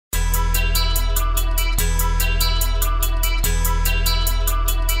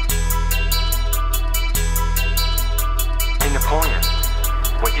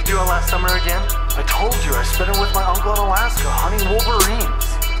last summer again? I told you, I spent it with my uncle in Alaska, hunting wolverines.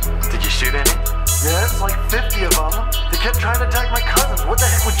 Did you shoot any? Yes, like 50 of them. They kept trying to attack my cousins. What the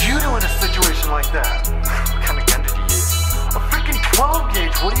heck would you do in a situation like that? What kind of gun did you use? A freaking 12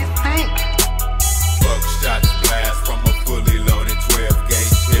 gauge, what do you think? Buckshot blast from a fully loaded 12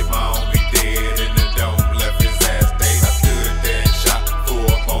 gauge. Hit my homie dead in the dome, left his ass dead. I stood there and shot for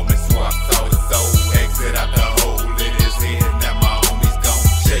a moment, so I saw his soul exit out the hole in his head. Now my homie's gone,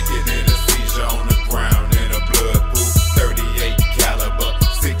 shaking in a seizure on the ground in a blood pool. 38 caliber,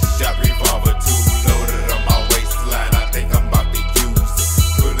 6-shot revolver, 2 loaded on my waistline. I think I'm about to use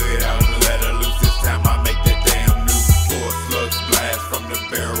it. Pull it out and let her loose. This time I make the damn news. 4 slugs blast from the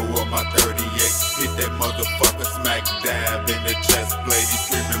barrel of my 38. Hit that motherfucker smack dab in the chest plate. He's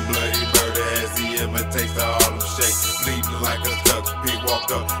screaming bloody murder as he imitates the Harlem Shake. Bleeding like a stuck pig,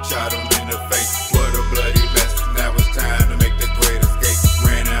 walked up, shot him in the face. What a bloody mess. Now it's time to make the great escape.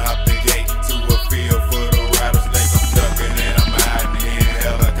 Ran and hopped the gate to a field full of rattlesnakes. I'm ducking and I'm hiding in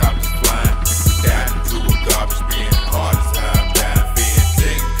helicopters flying. Down into a garbage bin, hardest time down fin.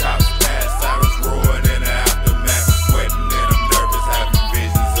 10 cops pass, sirens roaring in the aftermath. Sweating and I'm nervous, having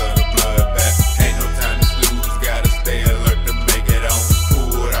visions of the bloodbath. Ain't no time to snooze, gotta stay alert to make it on.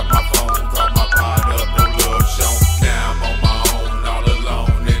 Pulled out my phone, called my partner up, no love shown. Now I'm on my own, all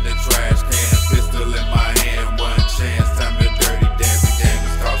alone in the trash can. Pistol in my hand, one chance. Time to dirty dance, the game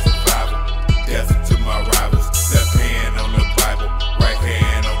is called survival. Death to my rivals. Left hand on the Bible, right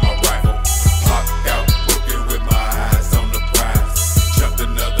hand on my rifle. Hopped out, booking with my eyes on the prize. Jumped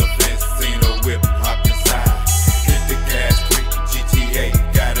another fence, seen a whip, hopped inside. Hit the gas quick, GTA,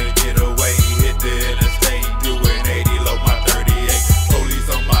 gotta get away. Hit the interstate, doing 80, load my 38. Police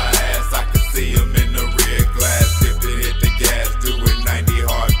on my ass, I can see them in the rear glass. Dipped it, hit the gas, doing 90,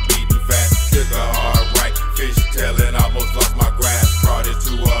 heart beating fast. Took a hard right, fish tailing, almost lost my grasp. Brought it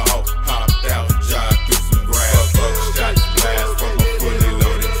to a halt, hopped out, jogged through some grass. Buckshot blast from a fully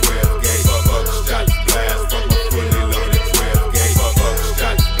loaded 12 gauge. Buckshot blast from a fully loaded 12 gauge.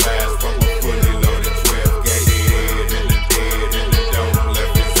 Buckshot blast from a fully loaded 12 gauge. Dead in the dome,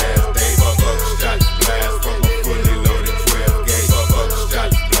 left his ass dead. Buckshot blast from a fully loaded 12 gauge.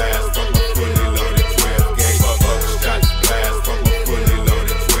 Buckshot blast from a fully loaded 12 gauge. Buckshot blast from a fully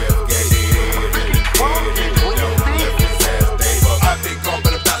loaded 12 gauge. Dead in the dome, left his ass dead. I've been gone,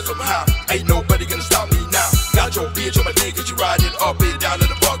 but I'm back somehow. Ain't nobody gonna stop me now. Got your bitch on my dick, cause she riding up and down in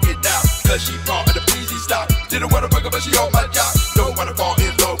the bucket now. Cause she part of the PZ stop. Didn't wanna fuck her, but she on my job. Don't wanna fall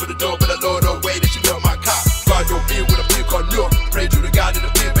in love with the door, but I love the way that she built my car. Ride your bill with a big on new. Pray to the God in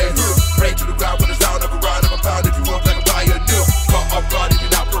the pimp and hood. Pray to the ground with the sound of a ride of a pound. If you up like a pioneer, caught off guard if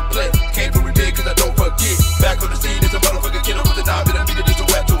you're not for play. Came from me big cause I don't forget. Back on the scene is a motherfucker killer with a knife and a meter just a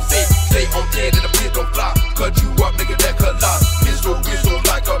wet to say. Stay on 10 and the pit don't fly. Cut you up, nigga, that collide. Pistol whistle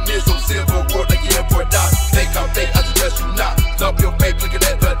like a missile. Silver word like you import dot. Fake I'm fake, I suggest you not. Love your fake, looking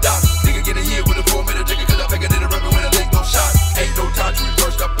at the dot. Nigga get a hit with a 4-minute trigger cause I figure in the rubber when I lick no shot. Ain't no time to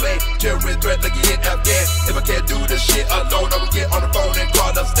reverse the play. Terrorist threat like you hit Afghan. If I can't do this shit alone, I would get on the phone and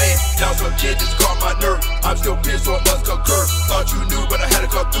call up stand. Now some kid just caught my nerve. I'm still pissed, so I must concur. Thought you knew, but I had to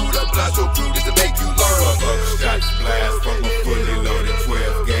come through the blast so crew just to make you learn. Buckshot blast from a